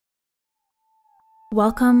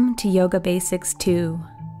Welcome to Yoga B.A.S.I.C.S 2,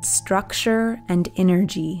 Structure and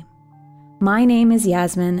Innergy. My name is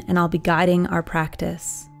Yasmin and I'll be guiding our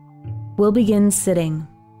practice. We'll begin sitting.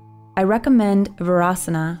 I recommend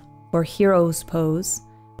Virasana or Hero's Pose,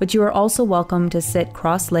 but you are also welcome to sit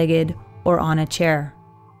cross-legged or on a chair.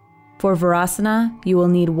 For Virasana, you will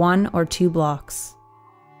need 1 or 2 blocks.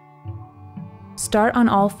 Start on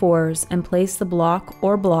all fours and place the block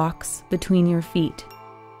or blocks between your feet.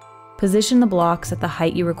 Position the blocks at the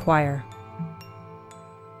height you require.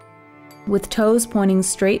 With toes pointing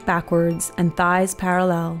straight backwards and thighs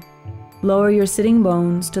parallel, lower your sitting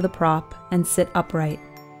bones to the prop and sit upright.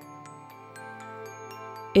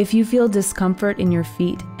 If you feel discomfort in your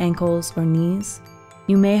feet, ankles, or knees,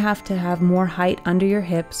 you may have to have more height under your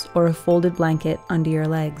hips or a folded blanket under your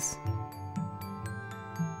legs.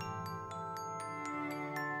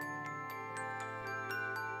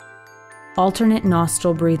 Alternate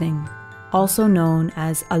nostril breathing, also known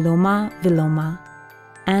as Aloma Viloma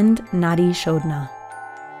and Nadi Shodhana.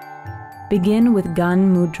 Begin with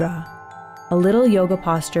Gun Mudra, a little yoga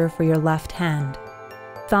posture for your left hand.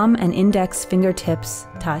 Thumb and index fingertips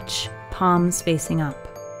touch, palms facing up.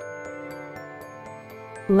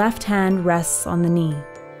 Left hand rests on the knee.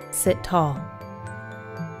 Sit tall.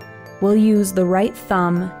 We'll use the right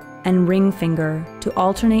thumb and ring finger to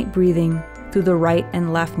alternate breathing through the right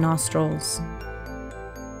and left nostrils.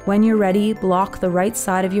 When you're ready, block the right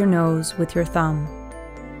side of your nose with your thumb.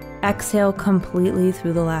 Exhale completely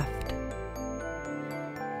through the left.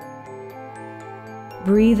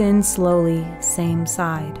 Breathe in slowly, same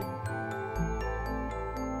side.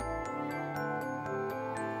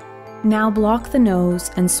 Now block the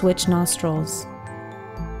nose and switch nostrils.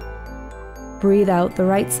 Breathe out the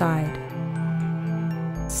right side.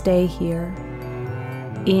 Stay here.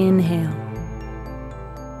 Inhale.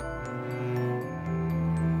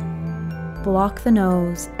 Block the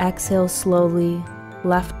nose, exhale slowly,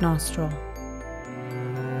 left nostril.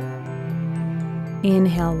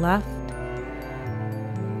 Inhale left.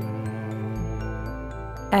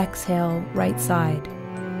 Exhale right side.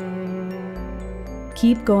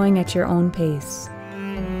 Keep going at your own pace.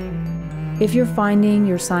 If you're finding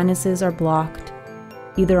your sinuses are blocked,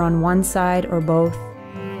 either on one side or both,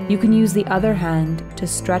 you can use the other hand to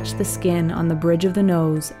stretch the skin on the bridge of the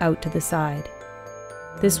nose out to the side.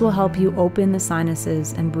 This will help you open the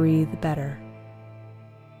sinuses and breathe better.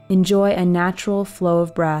 Enjoy a natural flow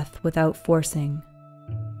of breath without forcing.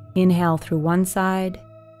 Inhale through one side,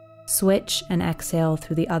 switch and exhale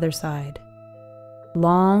through the other side.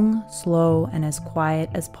 Long, slow, and as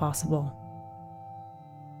quiet as possible.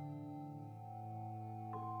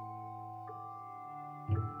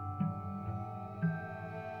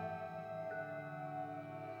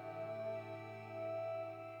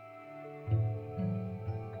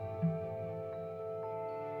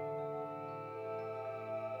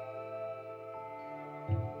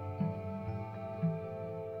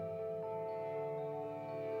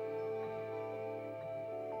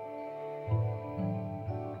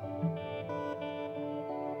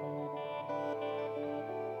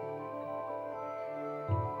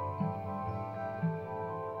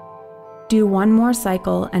 Do one more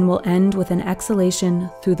cycle and we'll end with an exhalation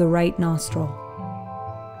through the right nostril.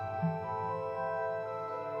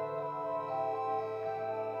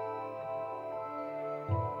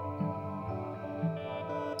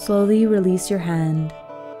 Slowly release your hand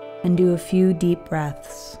and do a few deep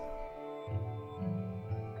breaths.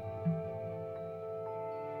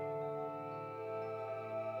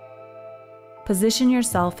 Position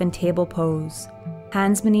yourself in table pose,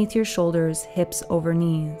 hands beneath your shoulders, hips over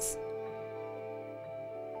knees.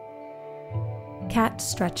 Cat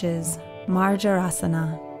stretches,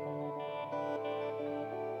 Marjarasana.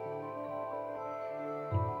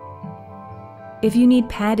 If you need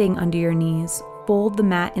padding under your knees, fold the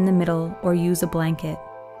mat in the middle or use a blanket.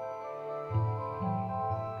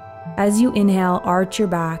 As you inhale, arch your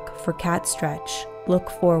back for cat stretch, look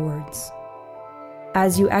forwards.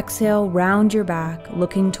 As you exhale, round your back,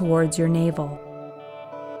 looking towards your navel.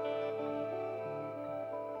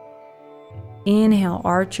 Inhale,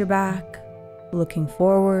 arch your back, looking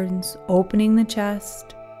forwards, opening the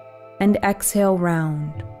chest, and exhale,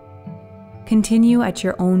 round. Continue at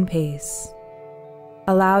your own pace.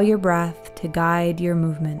 Allow your breath to guide your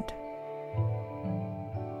movement.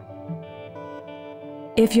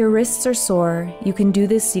 If your wrists are sore, you can do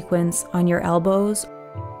this sequence on your elbows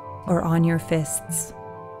or on your fists.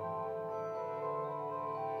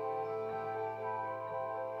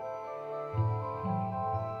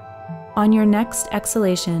 On your next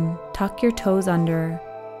exhalation, tuck your toes under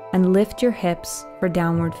and lift your hips for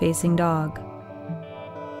downward facing dog.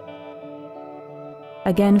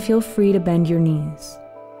 Again, feel free to bend your knees.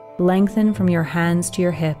 Lengthen from your hands to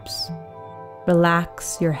your hips.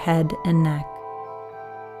 Relax your head and neck.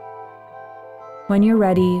 When you're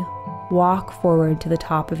ready, walk forward to the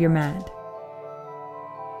top of your mat.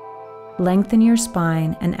 Lengthen your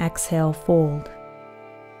spine and exhale, fold.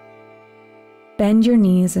 Bend your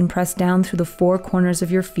knees and press down through the four corners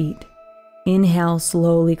of your feet. Inhale,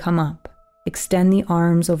 slowly come up. Extend the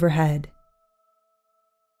arms overhead.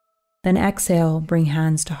 Then exhale, bring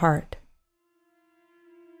hands to heart.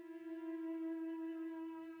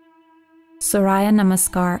 Surya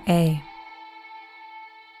Namaskar A.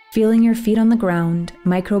 Feeling your feet on the ground,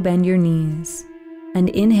 micro-bend your knees. And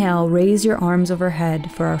inhale, raise your arms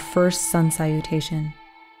overhead for our first sun salutation.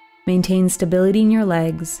 Maintain stability in your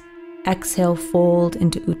legs. Exhale, fold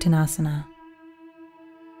into Uttanasana.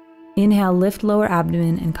 Inhale, lift lower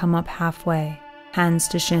abdomen and come up halfway, hands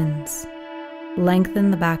to shins.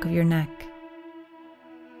 Lengthen the back of your neck.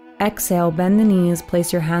 Exhale, bend the knees,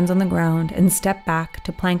 place your hands on the ground, and step back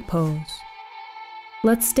to plank pose.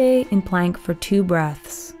 Let's stay in plank for 2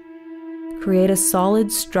 breaths. Create a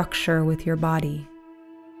solid structure with your body.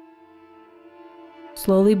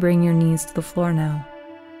 Slowly bring your knees to the floor now.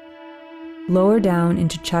 Lower down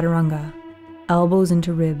into Chaturanga, elbows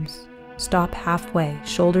into ribs. Stop halfway,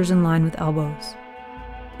 shoulders in line with elbows.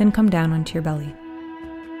 Then come down onto your belly.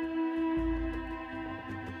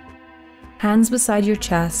 Hands beside your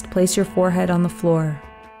chest, place your forehead on the floor.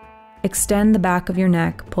 Extend the back of your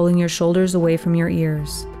neck, pulling your shoulders away from your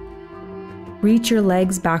ears. Reach your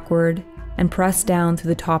legs backward and press down through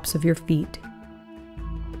the tops of your feet.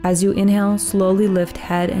 As you inhale, slowly lift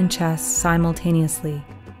head and chest simultaneously,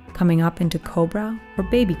 coming up into Cobra or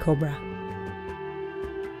Baby Cobra.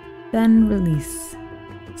 Then release.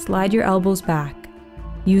 Slide your elbows back.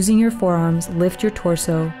 Using your forearms, lift your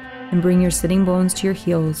torso and bring your sitting bones to your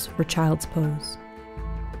heels for Child's Pose.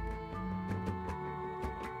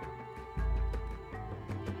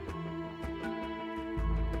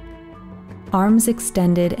 Arms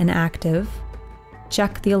extended and active.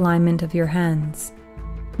 Check the alignment of your hands.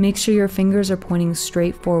 Make sure your fingers are pointing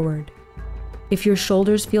straight forward. If your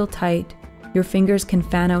shoulders feel tight, your fingers can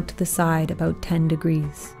fan out to the side about 10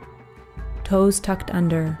 degrees. Toes tucked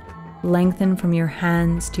under, lengthen from your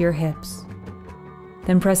hands to your hips.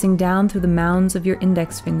 Then pressing down through the mounds of your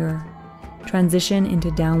index finger, transition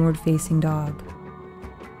into downward facing dog.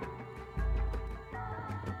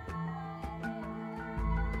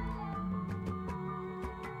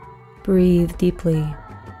 Breathe deeply.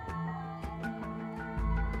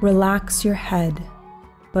 Relax your head,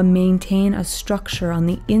 but maintain a structure on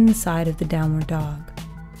the inside of the downward dog,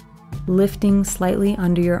 lifting slightly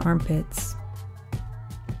under your armpits.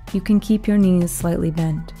 You can keep your knees slightly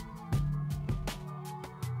bent.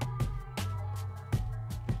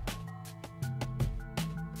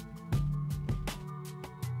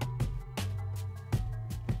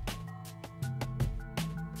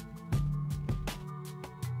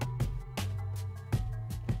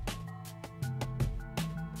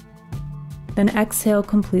 Then exhale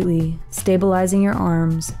completely, stabilizing your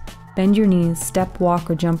arms. Bend your knees, step,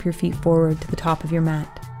 walk, or jump your feet forward to the top of your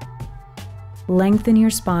mat. Lengthen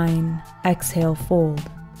your spine. Exhale, fold.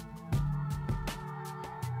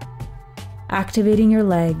 Activating your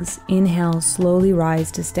legs, inhale, slowly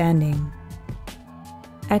rise to standing.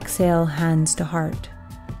 Exhale, hands to heart.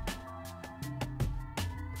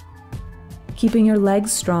 Keeping your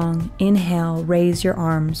legs strong, inhale, raise your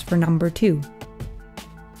arms for number 2.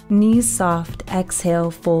 Knees soft,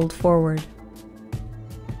 exhale, fold forward.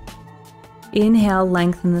 Inhale,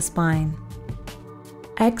 lengthen the spine.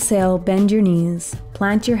 Exhale, bend your knees,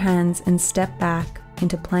 plant your hands and step back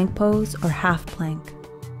into plank pose or half plank.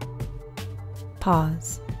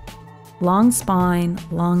 Pause. Long spine,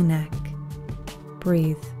 long neck.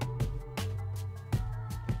 Breathe.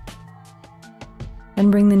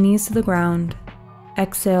 Then bring the knees to the ground.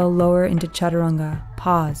 Exhale, lower into Chaturanga.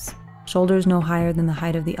 Pause. Shoulders no higher than the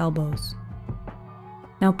height of the elbows.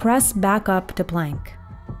 Now press back up to plank.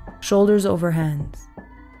 Shoulders over hands.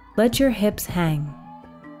 Let your hips hang.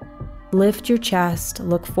 Lift your chest,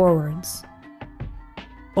 look forwards.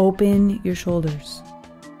 Open your shoulders.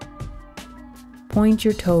 Point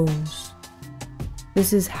your toes.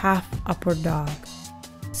 This is half upward dog.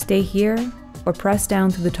 Stay here or press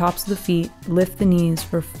down through the tops of the feet, lift the knees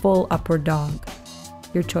for full upward dog.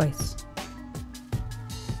 Your choice.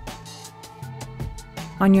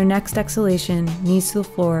 On your next exhalation, knees to the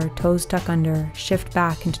floor, toes tuck under, shift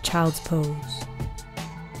back into Child's Pose.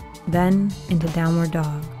 Then into Downward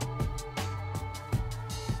Dog.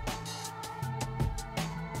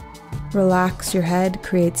 Relax your head,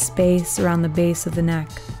 create space around the base of the neck.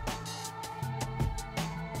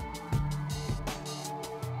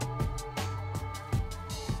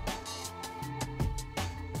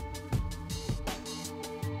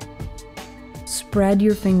 Spread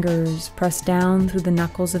your fingers, press down through the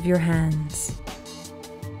knuckles of your hands.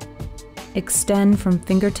 Extend from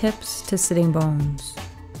fingertips to sitting bones.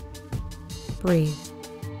 Breathe.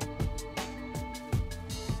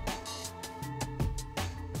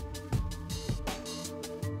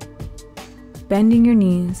 Bending your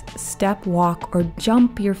knees, step, walk, or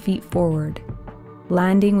jump your feet forward,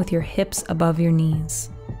 landing with your hips above your knees.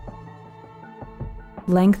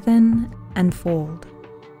 Lengthen and fold.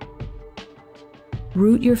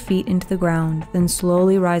 Root your feet into the ground, then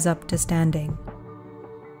slowly rise up to standing.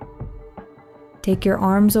 Take your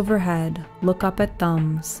arms overhead, look up at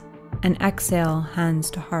thumbs, and exhale, hands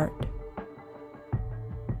to heart.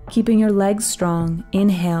 Keeping your legs strong,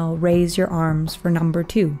 inhale, raise your arms for number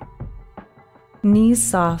 2. Knees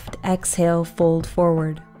soft, exhale, fold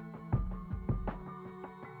forward.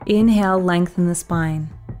 Inhale, lengthen the spine.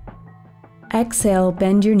 Exhale,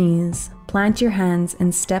 bend your knees, plant your hands,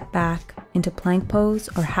 and step back into plank pose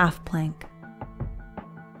or half plank.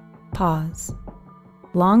 Pause.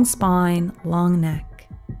 Long spine, long neck.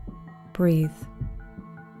 Breathe.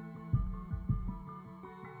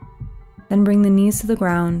 Then bring the knees to the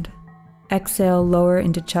ground. Exhale, lower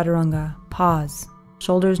into chaturanga. Pause.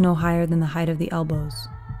 Shoulders no higher than the height of the elbows.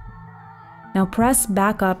 Now press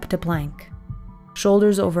back up to plank.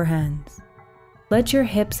 Shoulders over hands. Let your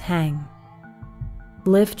hips hang.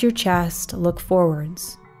 Lift your chest, look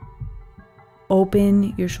forwards.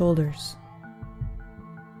 Open your shoulders.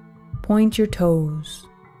 Point your toes.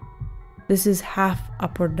 This is half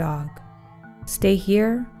upward dog. Stay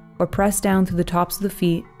here or press down through the tops of the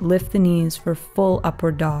feet, lift the knees for full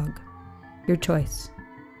upward dog. Your choice.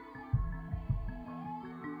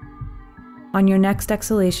 On your next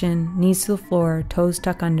exhalation, knees to the floor, toes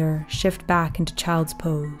tuck under, shift back into child's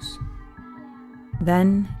pose.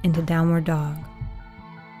 Then into downward dog.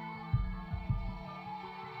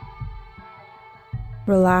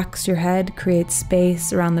 Relax your head, create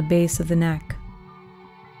space around the base of the neck.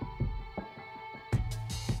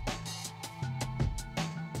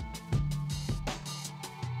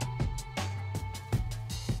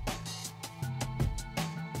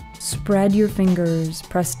 Spread your fingers,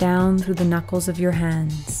 press down through the knuckles of your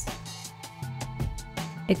hands.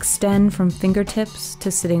 Extend from fingertips to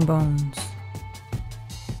sitting bones.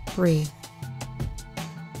 Breathe.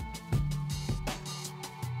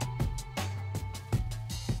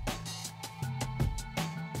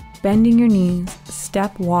 Bending your knees,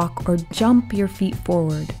 step, walk, or jump your feet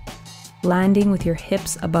forward, landing with your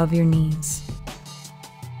hips above your knees.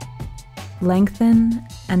 Lengthen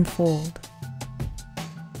and fold.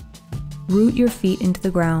 Root your feet into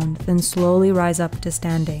the ground, then slowly rise up to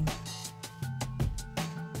standing.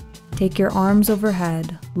 Take your arms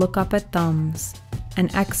overhead, look up at thumbs,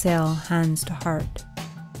 and exhale, hands to heart.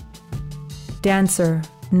 Dancer,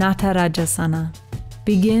 Natarajasana.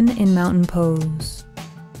 Begin in mountain pose.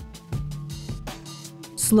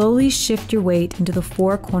 Slowly shift your weight into the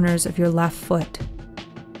 4 corners of your left foot.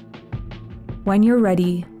 When you're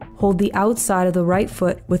ready, hold the outside of the right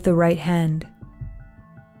foot with the right hand.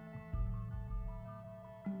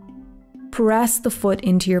 Press the foot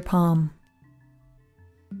into your palm.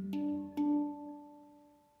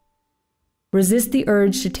 Resist the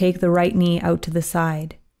urge to take the right knee out to the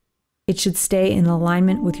side. It should stay in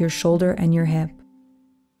alignment with your shoulder and your hip.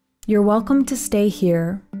 You're welcome to stay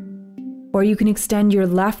here, or you can extend your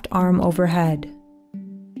left arm overhead.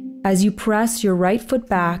 As you press your right foot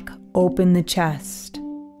back, open the chest.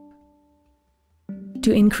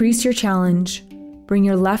 To increase your challenge, bring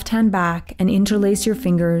your left hand back and interlace your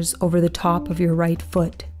fingers over the top of your right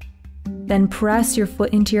foot. Then press your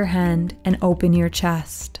foot into your hand and open your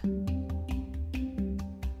chest.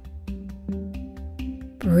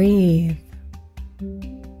 Breathe.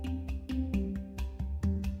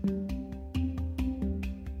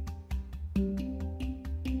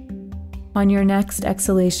 On your next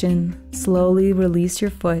exhalation, slowly release your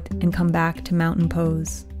foot and come back to mountain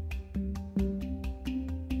pose.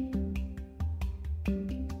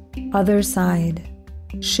 Other side.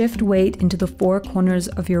 Shift weight into the 4 corners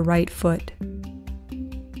of your right foot.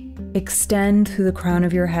 Extend through the crown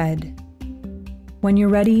of your head. When you're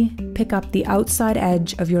ready, pick up the outside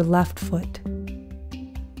edge of your left foot.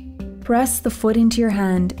 Press the foot into your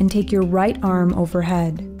hand and take your right arm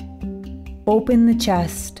overhead. Open the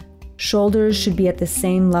chest. Shoulders should be at the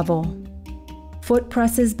same level. Foot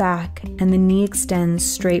presses back and the knee extends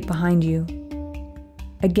straight behind you.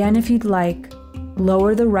 Again, if you'd like,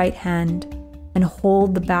 lower the right hand and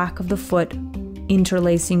hold the back of the foot,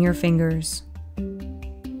 interlacing your fingers.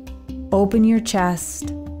 Open your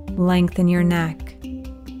chest, lengthen your neck.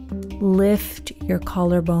 Lift your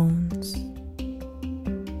collarbones.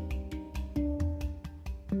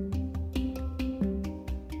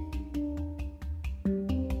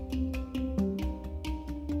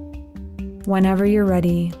 Whenever you're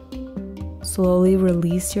ready, slowly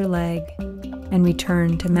release your leg and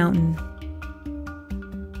return to mountain.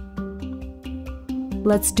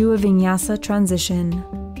 Let's do a vinyasa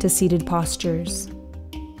transition to seated postures.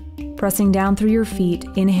 Pressing down through your feet,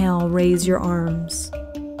 inhale, raise your arms.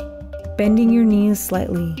 Bending your knees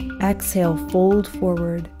slightly, exhale, fold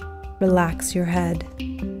forward, relax your head.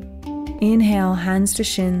 Inhale, hands to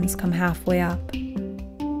shins, come halfway up.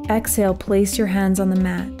 Exhale, place your hands on the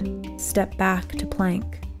mat, step back to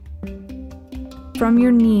plank. From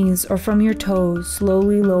your knees or from your toes,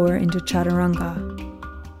 slowly lower into chaturanga.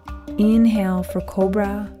 Inhale for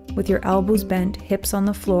cobra with your elbows bent, hips on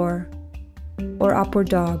the floor, or upward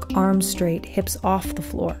dog, arms straight, hips off the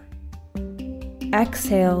floor.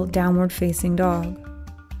 Exhale, downward facing dog.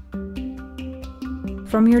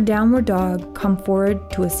 From your downward dog, come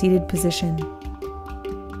forward to a seated position.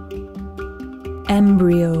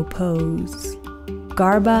 Embryo pose,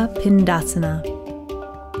 Garbha Pindasana.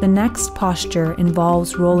 The next posture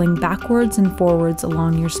involves rolling backwards and forwards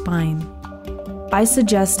along your spine. I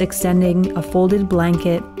suggest extending a folded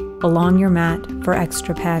blanket along your mat for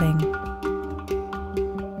extra padding.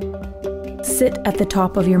 Sit at the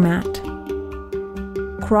top of your mat.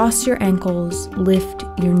 Cross your ankles, lift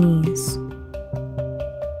your knees.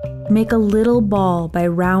 Make a little ball by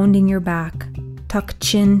rounding your back, tuck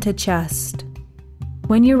chin to chest.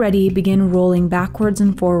 When you're ready, begin rolling backwards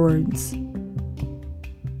and forwards.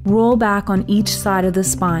 Roll back on each side of the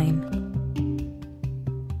spine.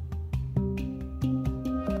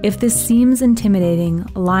 If this seems intimidating,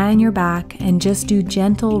 lie on your back and just do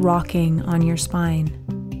gentle rocking on your spine.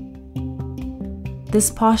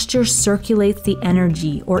 This posture circulates the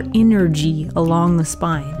energy or Innergy along the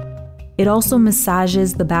spine. It also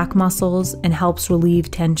massages the back muscles and helps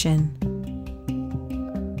relieve tension.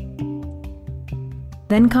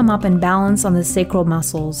 Then come up and balance on the sacral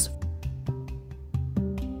muscles.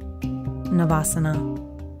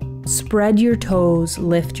 Navasana. Spread your toes,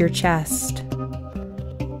 lift your chest.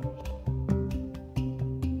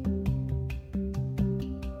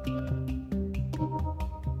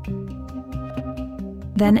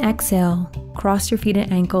 Then exhale, cross your feet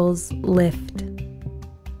and ankles, lift.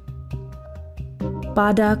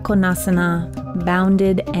 Baddha Konasana,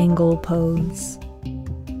 bounded angle pose.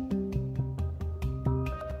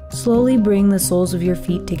 Slowly bring the soles of your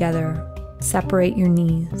feet together. Separate your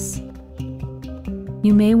knees.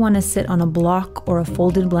 You may want to sit on a block or a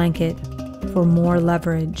folded blanket for more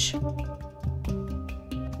leverage.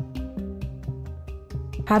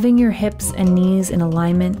 Having your hips and knees in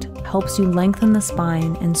alignment helps you lengthen the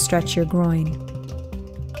spine and stretch your groin.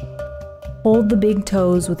 Hold the big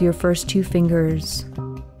toes with your first two fingers.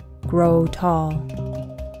 Grow tall.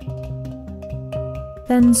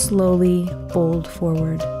 Then slowly fold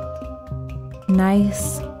forward.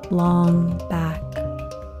 Nice, long back.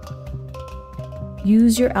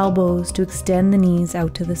 Use your elbows to extend the knees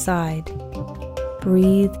out to the side.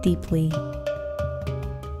 Breathe deeply.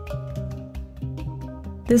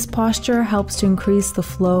 This posture helps to increase the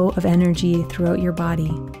flow of energy throughout your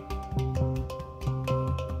body.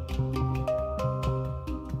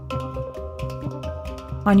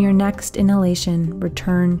 On your next inhalation,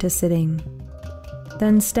 return to sitting.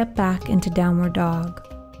 Then step back into downward dog.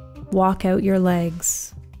 Walk out your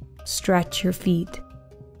legs. Stretch your feet.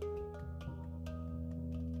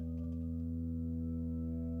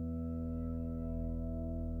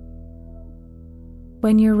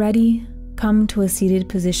 When you're ready, come to a seated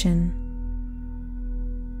position.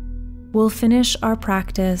 We'll finish our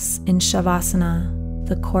practice in Shavasana,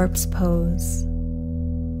 the corpse pose.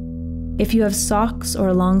 If you have socks or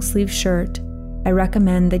a long sleeve shirt, I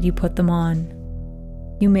recommend that you put them on.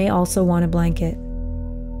 You may also want a blanket.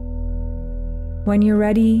 When you're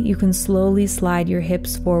ready, you can slowly slide your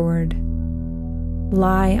hips forward.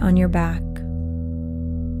 Lie on your back.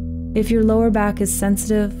 If your lower back is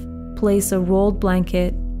sensitive, place a rolled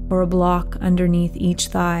blanket or a block underneath each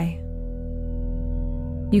thigh.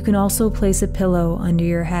 You can also place a pillow under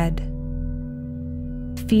your head.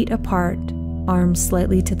 Feet apart, arms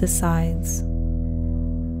slightly to the sides.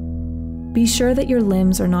 Be sure that your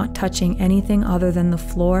limbs are not touching anything other than the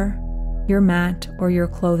floor, your mat, or your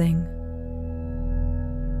clothing.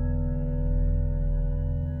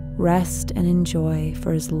 Rest and enjoy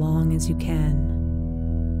for as long as you can.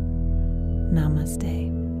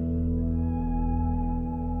 Namaste.